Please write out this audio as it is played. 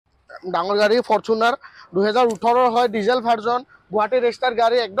ডাঙৰ গাড়ী ফৰচুনাৰ 2018 হয় ডিজেল ভাৰ্জন গুৱাহাটী ৰেজিষ্টাৰ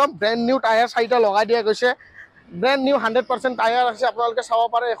গাড়ী একদম ব্ৰেণ্ড নিউ টায়াৰ চাৰিটা লগাই দিয়া গৈছে ব্ৰেণ্ড নিউ 100% টায়াৰ আছে আপোনালোকে চাব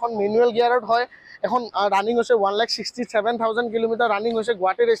পাৰে এখন মেনুৱেল গিয়াৰত হয় এখন ৰানিং হৈছে 1,67,000 কিলোমিটাৰ ৰানিং হৈছে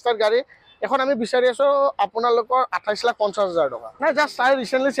গুৱাহাটী ৰেজিষ্টাৰ গাড়ী এখন আমি বিচাৰি আছো আপোনালোকৰ 28,50,000 টকা নাই জাষ্ট চাই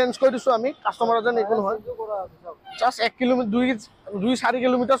ৰিসেন্টলি চেঞ্জ কৰি দিছো আমি কাস্টমাৰ এজন একো নহয় জাষ্ট 1 কিলোমিটাৰ 2-4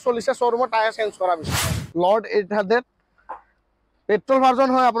 কিলোমিটাৰ চলিছে শ্বৰুমৰ টায়াৰ চেঞ্জ কৰা বিচাৰ লৰ্ড 800 পেট্ৰল ভাৰ্জন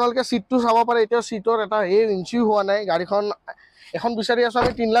হয় আপোনালোকে সিটটো চাব পাৰে এতিয়া সিটৰ এটা এই ইঞ্চি হোৱা নাই গাড়ীখন এখন বিচাৰি আছো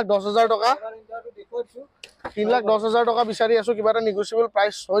আমি 3,10,000 টকা 3,10,000 টকা বিচাৰি আছো কিবা এটা নেগোচিয়েবল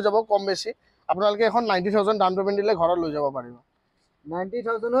প্ৰাইস হৈ যাব কম বেছি আপোনালোকে এখন 90,000 ডাউন পেমেন্ট দিলে ঘৰত লৈ যাব পাৰিব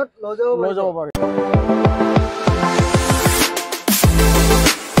 90,000 ত লৈ যাব পাৰিব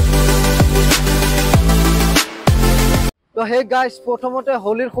তো হে গাইস প্ৰথমতে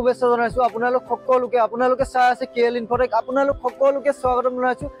হোলিৰ শুভেচ্ছা জনাইছো আপোনালোকে চাই আছে কেএল ইনফোটেক আপোনালোকে স্বাগতম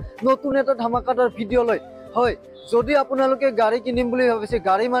জনাইছো নতুন এটা ধামাকাদাৰ ভিডিও লৈ হয় যদি আপোনালোকে গাড়ী কিনিম বুলি ভাবিছে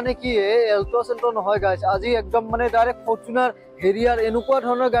গাড়ী মানে কি এল্টো নহয় গাইস আজি একদম মানে ডাইৰেক্ট ফৰচুনাৰ হেৰিয়াৰ এনেকুৱা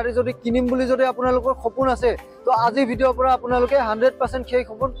ধৰণৰ গাড়ী যদি কিনিম বুলি যদি আপোনালোকৰ সপোন আছে তো আজি ভিডিওৰ পৰা আপোনালোকে 100% সেই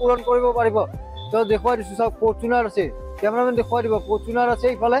সপোন পূৰণ কৰিব পাৰিব তো দেখুৱাই দিছো সব ফৰচুনাৰ আছে কেমেৰামেন দেখুৱাই দিব ফৰচুনাৰ আছে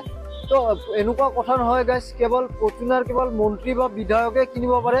ইফালে তো এনেকুৱা কথা নহয় গাইস কেৱল ফৰচুনাৰ কেৱল মন্ত্ৰী বা বিধায়কে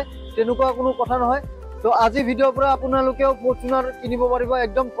কিনিব পাৰে তেনেকুৱা কোনো কথা নহয় তো আজি ভিডিওৰ পৰা আপোনালোকেও ফৰচুনাৰ কিনিব পাৰিব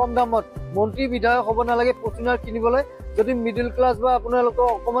একদম কম দামত মন্ত্ৰী বিধায়ক হ'ব নালাগে ফৰচুনাৰ কিনিবলৈ যদি মিডল ক্লাস বা আপোনালোকৰ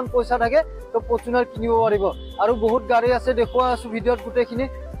অকমান পইচা থাকে তো ফৰচুনাৰ কিনিব পাৰিব আৰু বহুত গাড়ী আছে দেখুৱা আছো ভিডিওত গুটেখিনি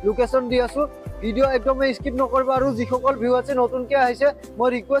লোকেশন দি আছো ভিডিও একদম স্কিপ নকৰিব আৰু যিসকল ভিউ আছে নতুনকৈ আহিছে মই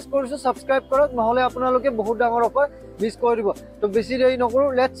ৰিকুৱেষ্ট কৰিছো সাবস্ক্ৰাইব কৰক নহলে আপোনালোকে বহুত ডাঙৰ অফাৰ মিস কৰি দিব তো বেছি দেৰি নকৰো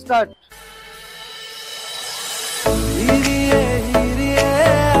লেটস ষ্টাৰ্ট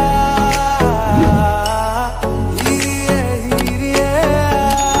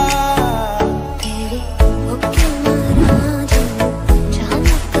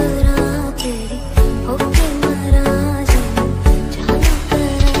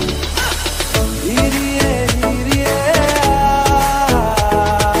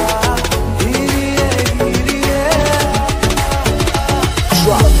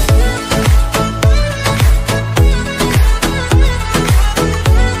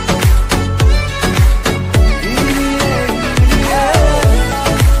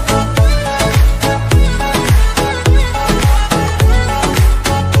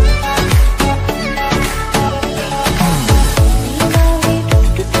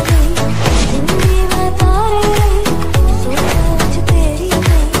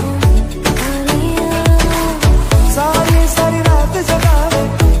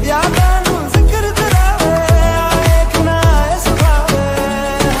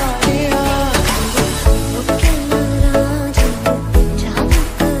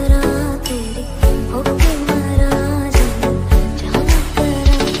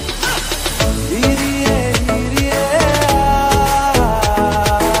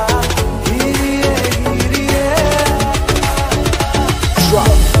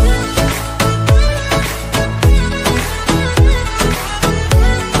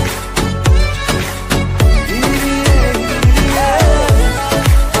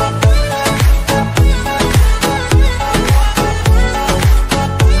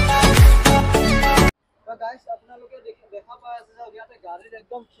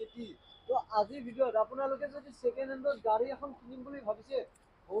একদম খেতি তো আজি ভিডিওত আপোনালোকে যদি সেকেন্ড হ্যান্ডত গাড়ী এখন কিনিম বুলি ভাবিছে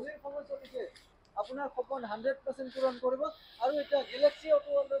হোলিৰ সময় চলিছে আপোনাৰ সপোন 100% পূৰণ কৰিব আৰু এটা গ্যালাক্সি অটো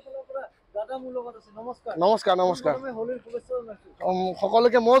ৱৰ্ল্ডৰ ফালৰ পৰা দাদা মোৰ লগত আছে নমস্কাৰ মই হোলিৰ শুভেচ্ছা জনাইছো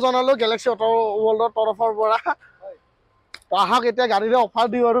সকলোকে মই জনালো গ্যালাক্সি অটো ৱৰ্ল্ডৰ তৰফৰ পৰা আহক এতিয়া গাড়ীৰে অফাৰ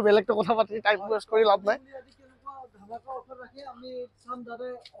দিও আৰু বেলেগটো কথা পাতি টাইম ওয়েষ্ট কৰি লাভ নাই ধামাকা অফাৰ ৰাখি আমি চাম দাদা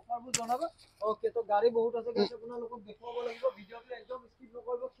অফাৰবোৰ জনাব ওকে তো গাড়ী বহুত আছে গাইছ আপোনালোকক দেখুৱাব লাগিব ভিডিওটো একদম স্কিপ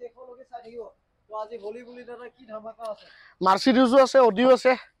নকৰিব শেষলৈকে চাই থাকিব তো আজি হোলি বুলি দাদা কি ধামাকা আছে মাৰ্সিডিজো আছে অডিও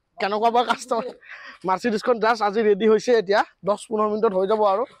আছে কেনেকুৱা বা কাস্টমাৰ মাৰ্সিডিজখন জাস্ট আজি ৰেডি হৈছে এতিয়া 10-15 মিনিটত হৈ যাব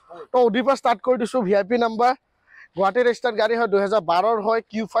আৰু তো অডি পৰা ষ্টাৰ্ট কৰি দিছো ভিআইপি নাম্বাৰ গুৱাহাটী ৰেজিষ্টাৰ গাড়ী হয় 2012 ৰ হয়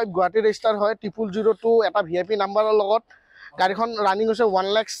Q5 গুৱাহাটী ৰেজিষ্টাৰ হয় 0002 এটা ভিআইপি নাম্বাৰৰ লগত গাড়ীখন ৰানিং হৈছে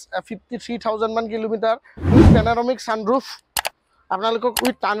 1,53,000 মান কিলোমিটাৰ উইথ পেনাৰমিক সানৰুফ আপোনালোকক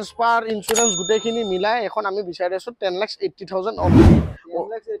উইথ ট্ৰান্সফাৰ ইন্স্যুৰেন্স গুটেখিনি মিলাই এখন আমি বিচাৰি আছো 10,80,000 অনলি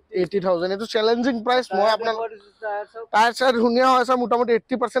 80,000 এটো চ্যালেঞ্জিং প্ৰাইস মই আপোনালোক টায়াৰ চাৰ ধুনিয়া হৈছে মোটামুটি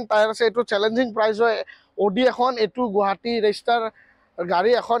 80% টায়াৰ আছে এটো চ্যালেঞ্জিং প্ৰাইস হয় অডি এখন এটো গুৱাহাটী ৰেজিষ্টাৰ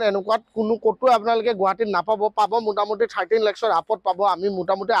গাড়ী এখন এনেকুৱাত কোনো কতো আপোনালোকে গুৱাহাটীত পাব মোটামুটি 13 লাখৰ আপত পাব আমি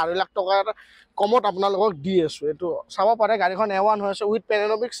মোটামুটি 2 লাখ টকাৰ কমত আপোনালোকক দি আছো এটো চাব পাৰে গাড়ীখন A1 হৈছে উইথ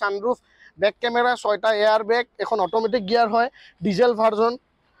পেনোৰামিক সানৰুফ বেক ক্যামেৰা 6টা এয়াৰ বেগ এখন অটোমেটিক গিয়াৰ হয় ডিজেল ভাৰ্জন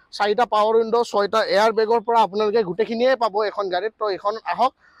 4টা পাৱাৰ উইণ্ডো 6টা এয়াৰ বেগৰ পৰা আপোনালোকে গোটেইখিনিয়ে পাব এখন গাড়ীত। তো এখন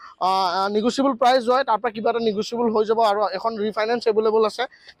আহক, নিগচিয়েবল প্ৰাইচ হয়, তাৰ পৰা কিবা এটা নিগচিয়েবল হৈ যাব আৰু এখন ৰিফাইনেন্স এভেইলেবল আছে,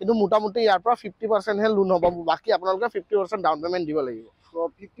 কিন্তু মোটামুটি ইয়াৰ পৰা 50%হে লোন হ'ব, বাকী আপোনালোকে 50% ডাউন পে'মেণ্ট দিব লাগিব।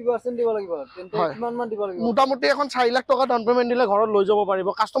 50% দিব লাগিব, তেন্তে কিমান মান দিব লাগিব? মোটামুটি এখন 4 লাখ টকা ডাউন পে'মেণ্ট দিলে ঘৰত লৈ যাব পাৰিব।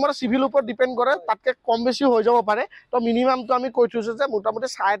 কাষ্টমাৰৰ চিভিলৰ ওপৰত ডিপেণ্ড কৰে, তাতকৈ কম বেছি হৈ যাব পাৰে। তো মিনিমামটো আমি কৈ থৈছোঁ যে মোটামুটি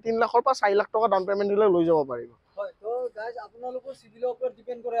 3.5 লাখৰ পৰা 4 লাখ টকা ডাউন পে'মেণ্ট দিলে লৈ যাব পাৰিব। হয়, তো গাইজ আপোনালোকৰ চিভিলৰ ওপৰত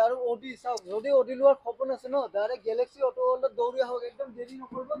ডিপেণ্ড কৰে। আৰু অডি চাওক, যদি অডি লোৱাৰ সপোন আছে ন, ডাইৰেক্ট গেলেক্সি অটো ৱৰ্ল্ডত দৌৰি আহক, একদম দেৰি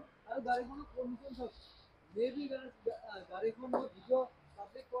নকৰিব। আৰু গাড়ীখনৰ কণ্ডিশ্যন চাওক, মেবি গাড়ীখন ভিডিঅ'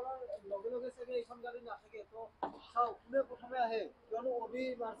 পাব্লিক কৰাৰ লগে লগে চাগে এইখন গাড়ী নাথাকে। তো চাওক, কোনে প্ৰথমে আহে, কিয়নো অডি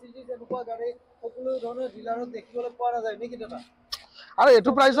মাৰ্চিডিজ এনেকুৱা গাড়ী সকলো ধৰণৰ ডিলাৰত দেখিবলৈ পোৱা নাযায় নেকি দাদা? আৰু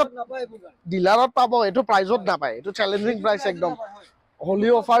এইটো প্ৰাইজত নাপায়, এইবোৰ গাড়ী ডিলাৰত পাব, এইটো প্ৰাইজত নাপায়, এইটো চেলেঞ্জিং প্ৰাইচ একদম। হোলী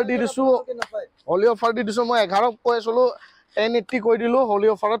অফাৰ দি দিছোঁ, হোলী অফাৰ দি দিছোঁ। মই 11 কৈ আছিলোঁ, 1080 কৈ দিলোঁ। হোলী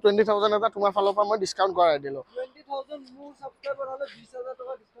অফাৰত 20,000 এটা তোমাৰ ফালৰ পৰা মই ডিছকাউণ্ট কৰাই দিলোঁ। 20,000 মোৰ ছাবস্ক্ৰাইবাৰ হ'লে 20,000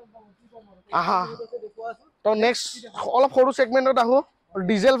 টকা ডিছকাউণ্ট পাম। আহা, তো নেক্সট অলপ সৰু ছেগমেণ্টত আহোঁ।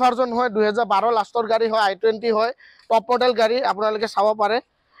 ডিজেল ভাৰ্জন হয়, 2012 লাষ্টৰ গাড়ী হয়, i20 হয়, টপ মডেল গাড়ী। আপোনালোকে চাব পাৰে,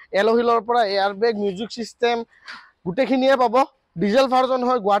 এল'হিলৰ পৰা এয়াৰ বেগ, মিউজিক ছিষ্টেম গোটেইখিনিয়ে পাব। ডিজেল ভাৰ্জন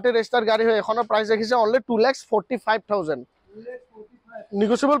হয়, গুৱাহাটী ৰেজিষ্টাৰ্ড গাড়ী হয়। এখনৰ প্ৰাইচ দেখিছে অনলি 2,45,000।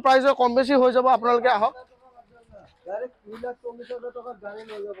 নিগচিয়েবল প্ৰাইচ হয়, কম বেছি হৈ যাব, আপোনালোকে আহক।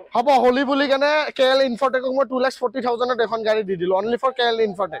 হ'ব, হোলী বুলি কেনে KL ইনফটেকক মই 2,40,000ত এখন গাড়ী দি দিলোঁ, অনলি ফৰ KL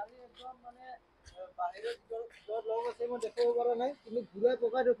ইনফটেক।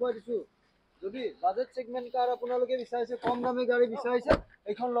 যদি বাজেট সেগমেন্ট কাৰ আপোনালোকে বিচাৰিছে, কম দামী গাড়ী বিচাৰিছে,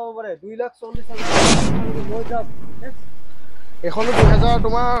 এইখন ল'ব পাৰে। 2,40,000 লৈ যাওক। এখনো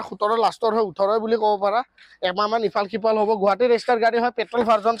 2017 লাষ্টৰ হয়, 18 বুলি ক'ব পাৰা। এমাহমান ইফাল সিফাল হ'ব। গুৱাহাটী ৰেজিষ্টাৰ গাড়ী হয়, পেট্ৰল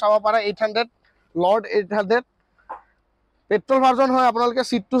ভাৰ্জন চাব পাৰা, 800 লৰ্ড 800 পেট্ৰল ভাৰ্জন হয়। আপোনালোকে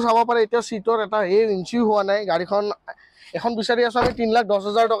চিটটো চাব পাৰে, এতিয়া চিটৰ এটা ইঞ্চিও হোৱা নাই। গাড়ীখন এখন বিচাৰি আছোঁ আমি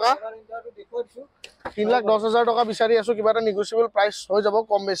 3,10,000 টকা, 3,10,000 টকা বিচাৰি আছোঁ। কিবা এটা নিগচিয়েবল প্ৰাইচ হৈ যাব,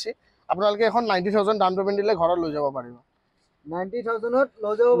 কম বেছি। আপোনালোকে এখন 90,000 ডাউন পে'মেণ্ট দিলে ঘৰত লৈ যাব পাৰিব। 90,000ত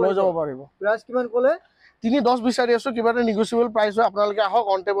লৈ যাব পাৰিব। প্ৰাইচ কিমান ক'লে? 3,10 বিচাৰি আছোঁ, কিবা এটা নিগচিয়েবল প্ৰাইচ হয়। আপোনালোকে আহক,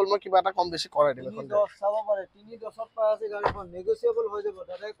 অন টেবল মই কিবা এটা কম বেছি কৰাই দিম। 3,10 চাব পাৰে, 3,10ত পাই আছে গাড়ীখন, নেগোচিয়েবল হৈ যাব।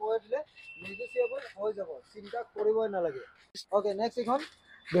 দাদাই কৈ দিলে নেগোচিয়েবল হৈ যাব, চিন্তা কৰিবই নালাগে। ওকে, নেক্সট এখন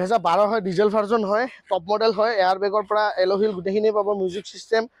 2012 হয়, ডিজেল ভাৰ্জন হয়, টপ মডেল হয়, এয়াৰ বেগৰ পৰা এল'হিল গোটেইখিনি পাব, music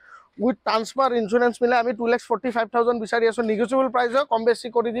system with transfer insurance মিলাই আমি 2,45,000 বিচাৰি আছোঁ। নিগচিয়েবল প্ৰাইচ হয়, কম বেছি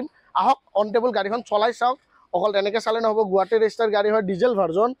কৰি দিম। আহক, অন টেবল গাড়ীখন চলাই চাওক। অকল তেনেকৈ চালে নহ'ব, গুৱাহাটী ৰেজিষ্টাৰ গাড়ী হয়, ডিজেল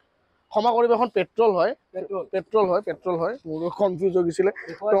ভাৰ্জন। ক্ষমা কৰিব, এখন পেট্ৰল হয়, পেট্ৰল হয়, মোৰো কনফিউজ হৈ গৈছিলে।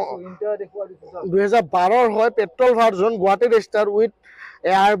 2012 হয়, petrol version, Guwahati register with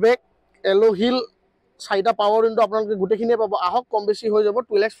air বেগ, এল'হিল, 4টা পাৱাৰ উইণ্ডো আপোনালোকে গোটেইখিনিয়ে পাব। আহক, কম বেছি হৈ যাব।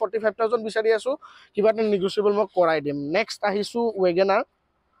 2,45,000 বিচাৰি আছোঁ, কিবা এটা নিগচিয়েবল মই কৰাই দিম। নেক্সট আহিছোঁ ৱেগেনাৰ।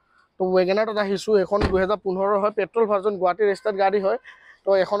 তো ৱেগেনাৰটোত আহিছোঁ, এখন 2015 হয়, পেট্ৰল ভাৰ্জন, গুৱাহাটী ৰেজিষ্টাৰ্ড গাড়ী হয়। তো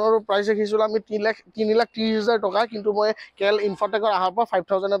এখনৰ প্ৰাইচ দেখিছিলোঁ আমি 3,30,000 টকা, কিন্তু মই KL ইনফটেকৰ অহাৰ পৰা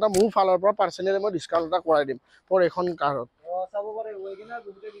 5,000 এটা মোৰ ফালৰ পৰা পাৰ্চনেলি মই ডিছকাউণ্ট এটা কৰাই দিম ফৰ এখন কাৰত। চাব পাৰে, ৱেগেনাৰ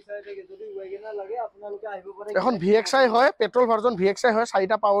বহুতে বিচাৰি থাকে, যদি ৱেগেনাৰ লাগে আপোনালোকে আহিব পাৰে। এখন VXI হয়, পেট্ৰল ভাৰ্জন VXI হয়,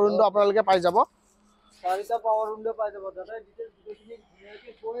 4টা পাৱাৰ উইণ্ডো আপোনালোকে পাই যাব। 4টা পাৱাৰ উইণ্ডো পাই যাব। দাদাই ডিটেইলছ গোটেইখিনি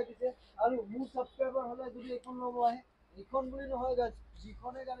ধুনীয়াকৈ কৈ দিছে। আৰু মোৰ ছাবস্ক্ৰাইবাৰ হ'লে যদি এইখন ল'ব আহে, এইখন বুলি নহয় গাইজ,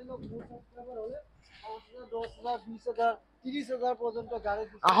 যিখনে গাড়ী লওক, মোৰ ছাবস্ক্ৰাইবাৰ হ'লে 5,000, 10,000, 20,000, 30,000 পৰ্যন্ত গাড়ী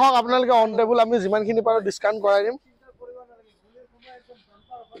আহক, আপোনালোকে অন টেবল আমি যিমানখিনি পাৰোঁ ডিছকাউণ্ট কৰাই দিম।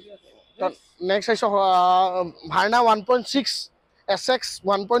 নেক্সট আহিছোঁ ভাৰ্না 1.6 SX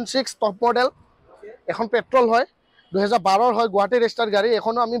 1.6 টপ মডেল, এখন পেট্ৰল হয়, 2012 হয়, গুৱাহাটী ৰেজিষ্টাৰ্ড গাড়ী।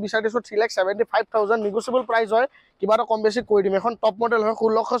 এখনো আমি বিচাৰি দিছোঁ 3,75,000, নিগচিয়েবল প্ৰাইচ হয়, কিবা এটা কম বেছি কৰি দিম। এখন টপ মডেল হয়,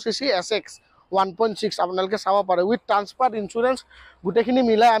 1600 cc SX 1.6 আপোনালোকে চাব পাৰে, উইথ ট্ৰান্সফাৰ ইঞ্চুৰেঞ্চ গোটেইখিনি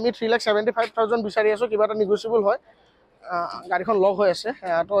মিলাই আমি 3,75,000 বিচাৰি আছোঁ, কিবা এটা নিগচিয়েবল হয়। গাড়ীখন লক হৈ আছে,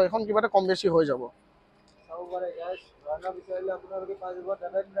 তো এখন কিবা এটা কম বেছি হৈ যাব। চাব পাৰে গাইজ, ভাৰ্না বিচাৰিলে আপোনালোকে পাই যাব।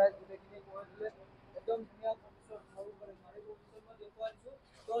 দাদাই প্ৰাইচ গোটেইখিনি কৈ দিলে, একদম ধুনীয়া কণ্ডিশ্যন। চাব পাৰে, গাড়ী কণ্ডিশ্যন মই দেখুৱাই দিছোঁ।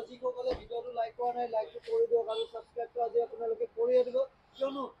 তো যিসকলে ভিডিঅ'টো লাইক কৰা নাই, লাইকটো কৰি দিয়ক, আৰু ছাবস্ক্ৰাইবটো আজি আপোনালোকে কৰিয়ে দিব,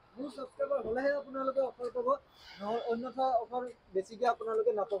 কিয়নো মোৰ ছাবস্ক্ৰাইবাৰ হ'লেহে আপোনালোকে অফাৰ পাব, অন্যথা অফাৰ বেছিকৈ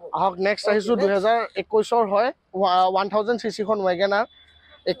আপোনালোকে নাপাব। আহক, নেক্সট আহিছোঁ 2021 হয়, 1,000 cc-খন ৱেগেনাৰ,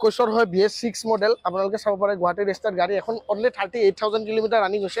 21 হয়, BS6 মডেল। আপোনালোকে চাব পাৰে, গুৱাহাটী ৰেজিষ্টাৰ্ড গাড়ী। এখন অনলি 38,000 কিলোমিটাৰ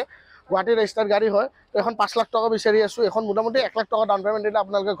ৰানিং হৈছে, গুৱাহাটী ৰেজিষ্টাৰ্ড গাড়ী হয়। তো এখন 5 লাখ টকা বিচাৰি আছোঁ, এখন মোটামুটি 1 লাখ টকা ডাউন পে'মেণ্ট দিলে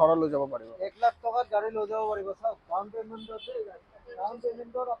আপোনালোকে ঘৰত লৈ যাব পাৰিব। 1 লাখ টকাত গাড়ী লৈ যাব পাৰিব। চাওক, ডাউন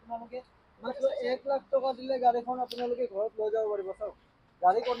পে'মেণ্টত আপোনালোকে মাত্ৰ 1 লাখ টকা দিলে গাড়ীখন আপোনালোকে ঘৰত লৈ যাব পাৰিব। চাওক,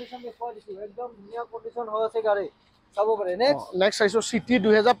 গাড়ী কণ্ডিশ্যন দেখুৱাই দিছোঁ, একদম ধুনীয়া কণ্ডিশ্যন হৈ আছে গাড়ী। চাব পাৰে নেক্সট চাইছো সিটি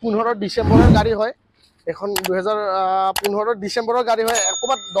 2015 ডিসেম্বৰৰ গাড়ী হয় এখন 2015 ডিসেম্বৰৰ গাড়ী হয়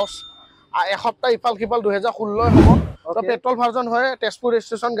একবাৰ 10 এসপ্তাহ ইফাল কিফাল 2016 হ'ব তো পেট্ৰল ভাৰ্জন হয় তেজপুৰ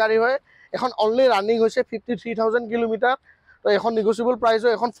ৰেজিষ্ট্ৰেচন গাড়ী হয় এখন অনলি ৰানিং হৈছে 53000 কিলোমিটাৰ তো এখন নেগোচিয়েবল প্ৰাইস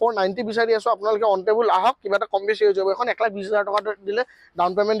হয় এখন 490 বিচাৰি আছো আপোনালোকে অন টেবুল আহক কিবা এটা কম বেছি হৈ যাব এখন 1,20,000 টকা দিলে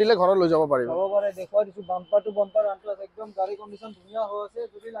ডাউন পেমেন্ট দিলে ঘৰত লৈ যাব পাৰিব চাব পাৰে দেখুৱাই দিছো বাম্পাৰ টু বাম্পাৰ আনটো একদম গাড়ী কন্ডিশন ধুনীয়া হৈ আছে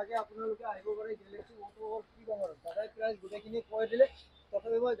যদি লাগে আপোনালোকে আহিব পাৰে গেলেক্সি অটো কি কম আৰু দাদাই প্ৰাইস গোটেইখিনি কৈ দিলে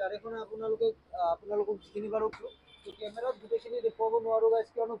তথাপি মই গাড়ীখন আপোনালোকক যিখিনি বাৰু তো কেমেৰাত গোটেইখিনি দেখুৱাব নোৱাৰো গাইছ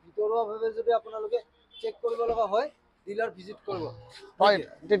কিয়নো ভিতৰুৱাভাৱে যদি আপোনালোকে চেক কৰিব লগা হয় ডিলাৰ ভিজিট কৰিব হয়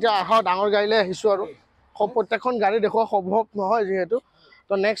তেতিয়া আহ ডাঙৰ গাড়ীলৈ আহিছো আৰু প্ৰত্যেকখন গাড়ী দেখুৱা সম্ভৱ নহয় যেহেতু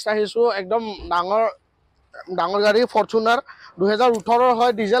তো নেক্সট আহিছো একদম ডাঙৰ গাড়ী ফৰচুনাৰ 2018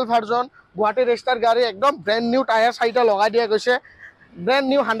 হয় ডিজেল ভাৰ্জন গুৱাহাটী ৰেজিষ্টাৰ গাড়ী একদম ব্ৰেণ্ড নিউ টায়াৰ চাৰিটা লগাই দিয়া গৈছে ব্ৰেণ্ড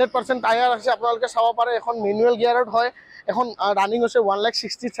নিউ 100% টায়াৰ আছে আপোনালোকে চাব পাৰে এখন মেনুৱেল গিয়াৰত হয় এখন ৰানিং হৈছে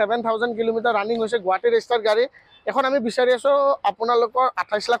 1,67,000 কিলোমিটাৰ ৰানিং হৈছে গুৱাহাটী ৰেজিষ্টাৰ গাড়ী এখন আমি বিচাৰি আছো আপোনালোকৰ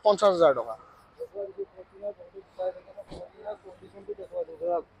 28,50,000 টকা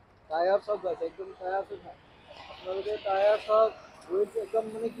টায়াৰ সব গাইছে একদম টায়াৰ সব আপোনালোকে টায়াৰ সব একদম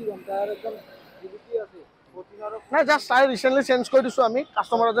মানে কি কম টায়াৰ একদম জিবিটি আছে নাই জাষ্ট টায়াৰ ৰিসেন্টলি চেঞ্জ কৰি দিছো আমি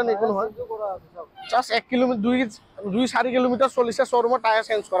কাস্টমাৰ যেন একো নহয় জাষ্ট 1 কিলোমিটাৰ 2-4 কিলোমিটাৰ চলিছে শ্বৰুমৰ টায়াৰ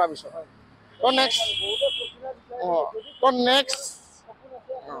চেঞ্জ কৰাৰ পিছত তো নেক্সট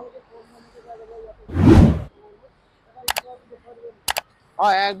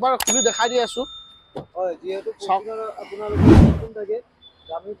একবাৰ খুলি দেখাই দি আছো হয় যেহেতু আপোনালোকে সপোন থাকে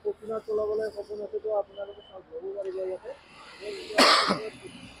আমি ফৰচুনাৰ চলাবলৈ সপোন আছে তো আপোনালোকে সব ঘূৰি গাড়ী যায় ইয়াতে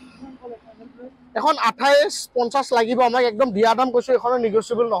এখন 28,50 লাগিব আমাক একদম দিয়া দাম কৈছো এখন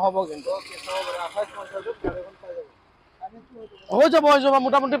নেগোচিয়েবল নহব কিন্তু হৈ যাব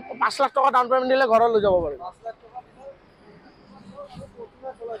মোটামুটি 5 লাখ টকা ডাউন পেমেন্ট দিলে ঘৰত লৈ যাব পাৰিব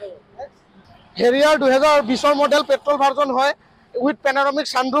হেৰিয়াৰ 2020 মডেল পেট্ৰল ভাৰ্জন হয় উইথ পেনোৰামিক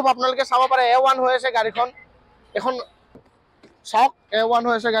সানৰুফ আপোনালোকে চাব পাৰে A1 হৈ আছে গাড়ীখন এখন চক A1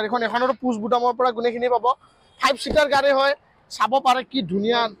 হৈ আছে গাড়ীখন এখনৰ পুশ বুটামৰ পৰা গুণেখিনি পাব 5 সিটাৰ গাড়ী হয় চাব পাৰে কি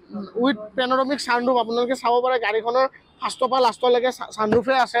ধুনীয়া উইথ পেনোৰামিক সানৰুফ আপোনালোকে চাব পাৰে গাড়ীখনৰ ফাৰ্ষ্টৰ পৰা লাষ্টলৈকে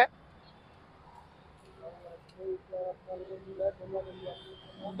সানৰুফে আছে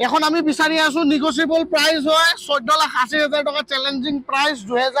এখন আমি বিচাৰি আছো নেগোচিয়েবল প্ৰাইস হয় 14,80,000 টকা চ্যালেঞ্জিং প্ৰাইস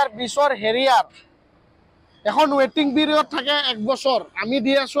 2020 ৰ হেৰিয়াৰ এখন ওয়েটিং পিৰিয়ড থাকে 1 বছৰ আমি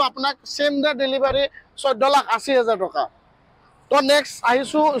দি আছো আপোনাক সেম ডে ডেলিভাৰী 14,80,000 টকা তো নেক্সট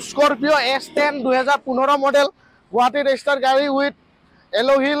আহিছো Scorpio S10 2015 model Guwahati register গাড়ী উইথ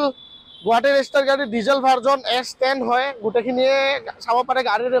এলোহিল গুৱাহাটী ৰেজিষ্টাৰ গাড়ী ডিজেল ভাৰ্জন S10 হয় গোটেইখিনিয়ে চাব পাৰে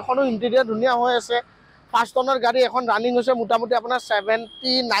গাড়ীৰ এখনো ইন্টেৰিয়ৰ ধুনীয়া হৈ আছে 5 টনৰ গাড়ী এখন ৰানিং হৈছে মোটামুটি আপোনাৰ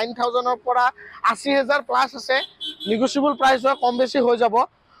 79,000 ৰ পৰা 80,000 প্লাস আছে নেগোচিয়েবল প্ৰাইস হয় কম বেছি হৈ যাব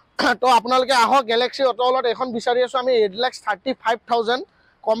তো আপোনালোকে আহক গেলেক্সি অটো ওলত এখন বিচাৰি আছো আমি 8,35,000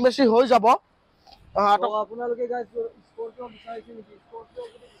 কম বেছি হৈ যাব তো আপোনালোকে গাইজ স্কৰপিও বিচাৰিছে নেকি স্কৰপিও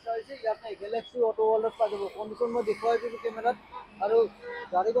যদি বিচাৰিছে ইয়াতে গেলেক্সি অটো ওলত পাই যাব কন্ডিশন মই দেখুৱাই দিছো কেমেৰাত আৰু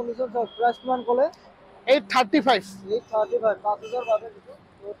গাড়ী কন্ডিশন সব প্ৰাইস মান ক'লে 835 5,000 বাদে দিছো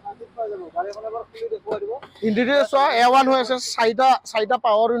ইন্টেৰিয়ৰ চোৱা A1 হৈ আছে চাৰিটা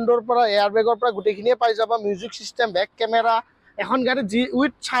পাৱাৰ উইণ্ডোৰ পৰা এয়াৰ বেগৰ পৰা গোটেইখিনিয়ে পাই যাবা মিউজিক সিস্টেম বেক কেমেৰা এখন গাড়ী জি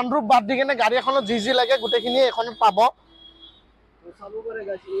উইথ সানৰুফ বাদ দি কেনে গাড়ী এখনত যি লাগে গোটেইখিনিয়ে এখনত পাব চাব পাৰে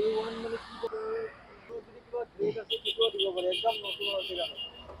গাইছ A1 মানে কি যদি কিবা গ্ৰেড আছে কিটো দিব পাৰে একদম নতুন আছে গাড়ী